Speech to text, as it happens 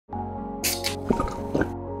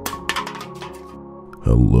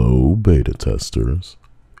Hello, beta testers.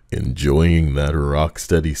 Enjoying that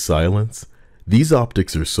Rocksteady silence? These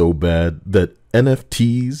optics are so bad that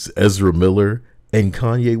NFTs, Ezra Miller, and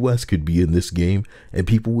Kanye West could be in this game and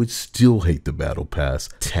people would still hate the battle pass,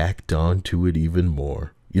 tacked on to it even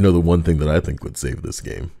more. You know the one thing that I think would save this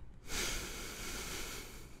game?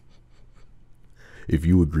 If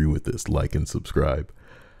you agree with this, like and subscribe.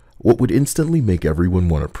 What would instantly make everyone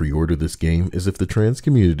want to pre-order this game is if the trans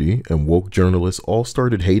community and woke journalists all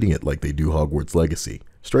started hating it like they do Hogwarts Legacy.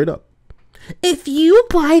 Straight up. If you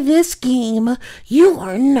buy this game, you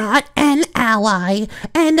are not an ally.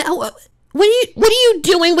 And what are you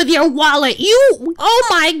doing with your wallet? Oh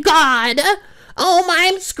my god. Oh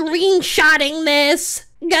my, I'm screenshotting this.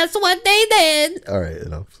 Guess what they did? Alright,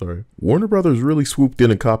 enough, sorry. Warner Brothers really swooped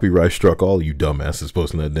in and copyright struck all you dumbasses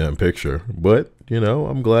posting that damn picture. But, you know,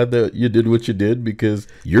 I'm glad that you did what you did because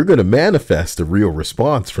you're going to manifest a real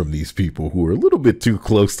response from these people who are a little bit too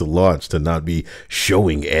close to launch to not be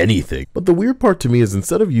showing anything. But the weird part to me is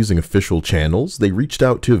instead of using official channels, they reached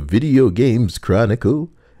out to Video Games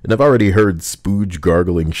Chronicle. And I've already heard Spooge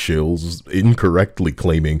gargling Shills incorrectly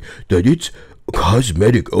claiming that it's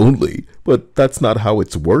cosmetic only, but that's not how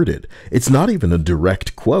it's worded. It's not even a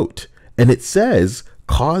direct quote. And it says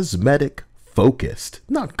cosmetic focused,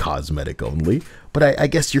 not cosmetic only. But I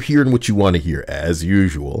guess you're hearing what you want to hear as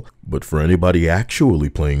usual. But for anybody actually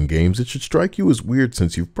playing games, it should strike you as weird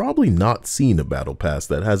since you've probably not seen a battle pass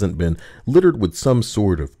that hasn't been littered with some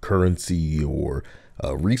sort of currency or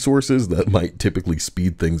resources that might typically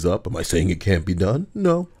speed things up. Am I saying it can't be done?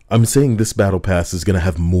 No. I'm saying this battle pass is going to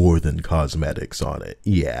have more than cosmetics on it.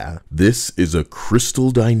 Yeah. This is a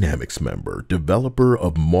Crystal Dynamics member, developer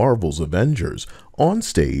of Marvel's Avengers, on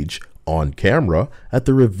stage, on camera, at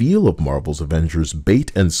the reveal of Marvel's Avengers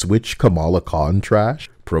bait and switch Kamala Khan trash,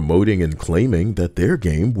 promoting and claiming that their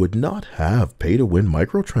game would not have pay-to-win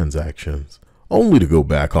microtransactions. Only to go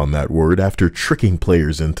back on that word after tricking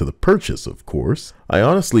players into the purchase, of course. I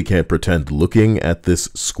honestly can't pretend looking at this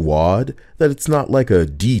squad that it's not like a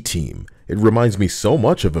D team. It reminds me so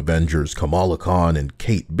much of Avengers, Kamala Khan, and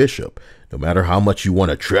Kate Bishop. No matter how much you want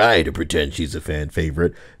to try to pretend she's a fan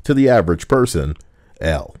favorite, to the average person,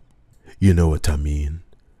 L. You know what I mean.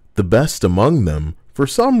 The best among them, for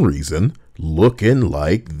some reason, looking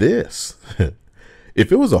like this. If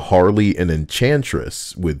it was a Harley and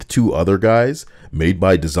Enchantress with two other guys made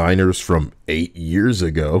by designers from 8 years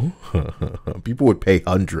ago, people would pay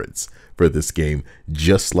hundreds for this game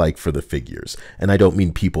just like for the figures. And I don't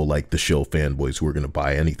mean people like the shill fanboys who are going to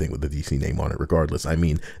buy anything with the DC name on it regardless. I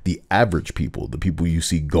mean the average people, the people you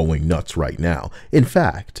see going nuts right now. In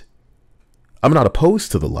fact, I'm not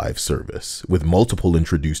opposed to the live service with multiple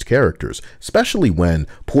introduced characters, especially when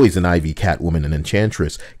Poison Ivy, Catwoman, and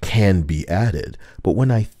Enchantress can be added. But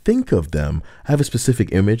when I think of them, I have a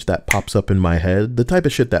specific image that pops up in my head, the type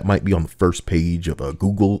of shit that might be on the first page of a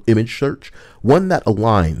Google image search, one that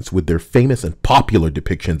aligns with their famous and popular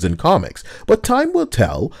depictions in comics. But time will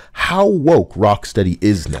tell how woke Rocksteady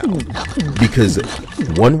is now, because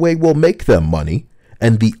one way will make them money,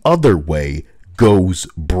 and the other way goes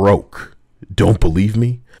broke. Don't believe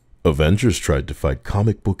me? Avengers tried to fight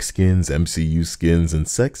comic book skins, MCU skins, and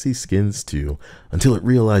sexy skins too, until it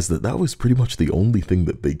realized that that was pretty much the only thing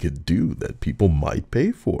that they could do that people might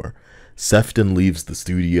pay for. Sefton leaves the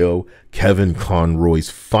studio, Kevin Conroy's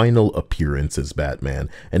final appearance as Batman,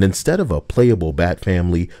 and instead of a playable Bat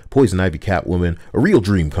family, Poison Ivy, Catwoman, a real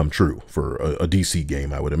dream come true for a DC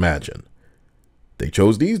game, I would imagine. They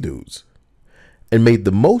chose these dudes and made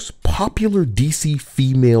the most popular DC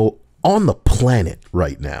female on the planet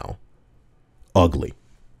right now ugly.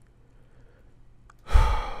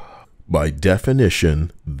 By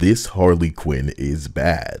definition, this Harley Quinn is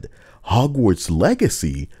bad. Hogwarts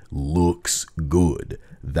Legacy looks good.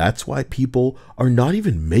 That's why people are not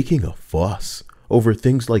even making a fuss over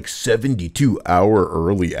things like 72-hour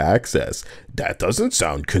early access. That doesn't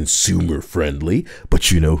sound consumer friendly, but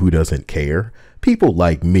you know who doesn't care? People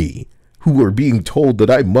like me, who are being told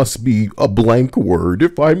that I must be a blank word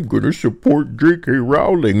if I'm going to support J.K.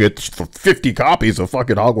 Rowling. It's for 50 copies of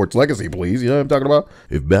fucking Hogwarts Legacy, please. You know what I'm talking about?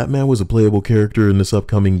 If Batman was a playable character in this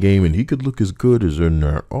upcoming game and he could look as good as in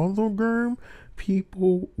that other game,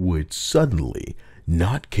 people would suddenly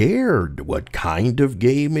not care what kind of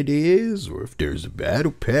game it is or if there's a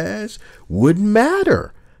battle pass. Wouldn't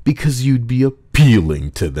matter because you'd be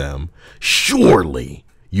appealing to them. Surely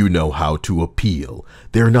you know how to appeal.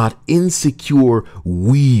 They're not insecure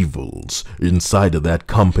weevils inside of that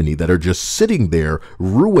company that are just sitting there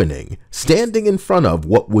ruining, standing in front of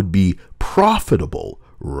what would be profitable,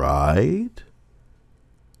 right?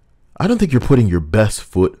 I don't think you're putting your best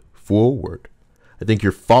foot forward. I think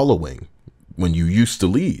you're following when you used to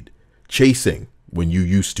lead, chasing when you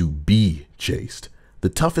used to be chased. The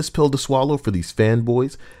toughest pill to swallow for these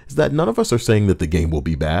fanboys is that none of us are saying that the game will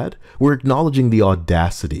be bad. We're acknowledging the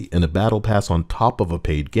audacity in a battle pass on top of a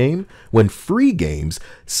paid game when free games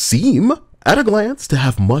seem, at a glance, to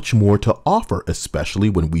have much more to offer, especially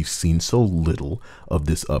when we've seen so little of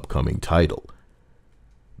this upcoming title.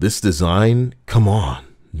 This design, come on,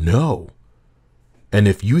 no. And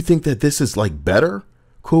if you think that this is like better,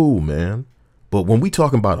 cool, man. But when we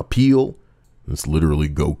talking about appeal, it's literally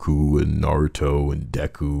Goku and Naruto and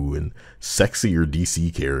Deku and sexier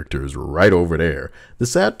DC characters right over there. The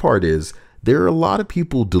sad part is there are a lot of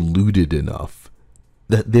people deluded enough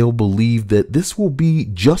that they'll believe that this will be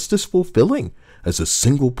just as fulfilling as a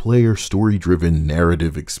single player story driven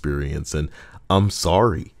narrative experience. And I'm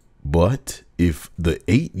sorry, but if the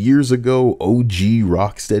 8 years ago OG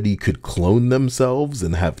Rocksteady could clone themselves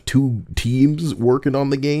and have two teams working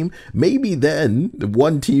on the game, maybe then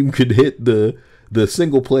one team could hit the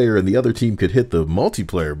single player and the other team could hit the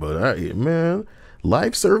multiplayer. But man,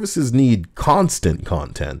 live services need constant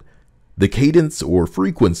content. The cadence or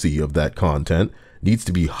frequency of that content needs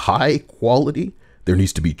to be high quality. There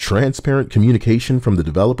needs to be transparent communication from the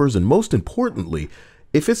developers. And most importantly,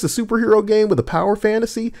 if it's a superhero game with a power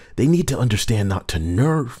fantasy, they need to understand not to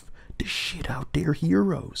nerf the shit out their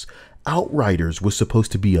heroes. Outriders was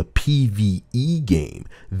supposed to be a PvE game.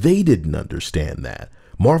 They didn't understand that.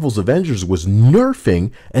 Marvel's Avengers was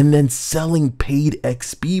nerfing and then selling paid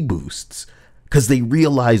XP boosts because they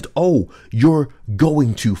realized, oh, you're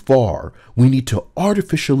going too far. We need to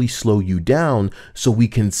artificially slow you down so we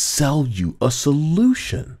can sell you a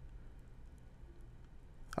solution.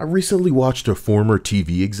 I recently watched a former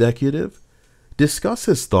TV executive discuss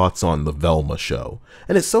his thoughts on the Velma show,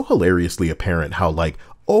 and it's so hilariously apparent how,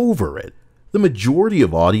 over it the majority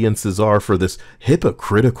of audiences are for this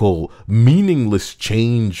hypocritical, meaningless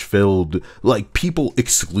change-filled, people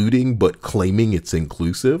excluding but claiming it's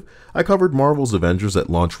inclusive. I covered Marvel's Avengers at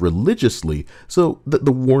launch religiously so that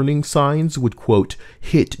the warning signs would, quote,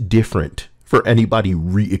 hit different for anybody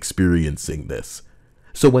re-experiencing this.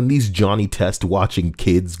 So when these Johnny Test watching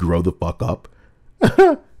kids grow the fuck up,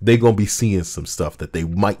 they gonna be seeing some stuff that they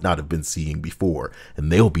might not have been seeing before,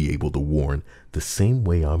 and they'll be able to warn the same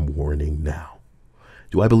way I'm warning now.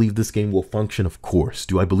 Do I believe this game will function? Of course.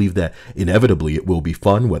 Do I believe that inevitably it will be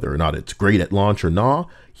fun, whether or not it's great at launch or not?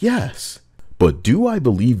 Yes. But do I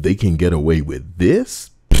believe they can get away with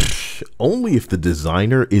this? Only if the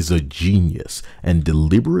designer is a genius and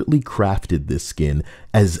deliberately crafted this skin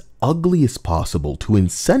as ugly as possible to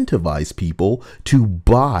incentivize people to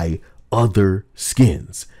buy other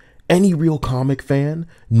skins. Any real comic fan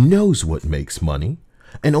knows what makes money,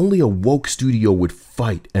 and only a woke studio would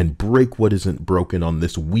fight and break what isn't broken on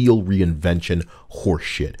this wheel reinvention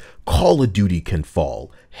horseshit. Call of Duty can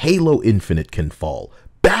fall, Halo Infinite can fall,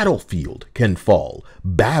 Battlefield can fall,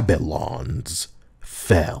 Babylon's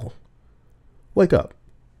fell. Wake up.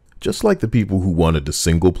 Just like the people who wanted a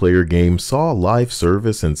single player game saw live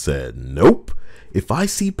service and said, nope, if I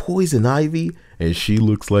see Poison Ivy and she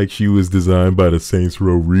looks like she was designed by the Saints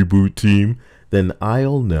Row reboot team, then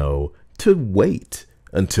I'll know to wait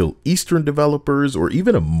until Eastern developers or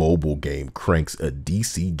even a mobile game cranks a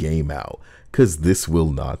DC game out, because this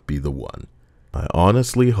will not be the one. I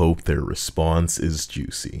honestly hope their response is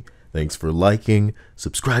juicy. Thanks for liking,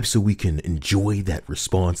 subscribe so we can enjoy that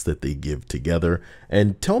response that they give together,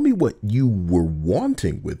 and tell me what you were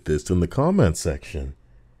wanting with this in the comment section.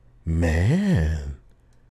 Man.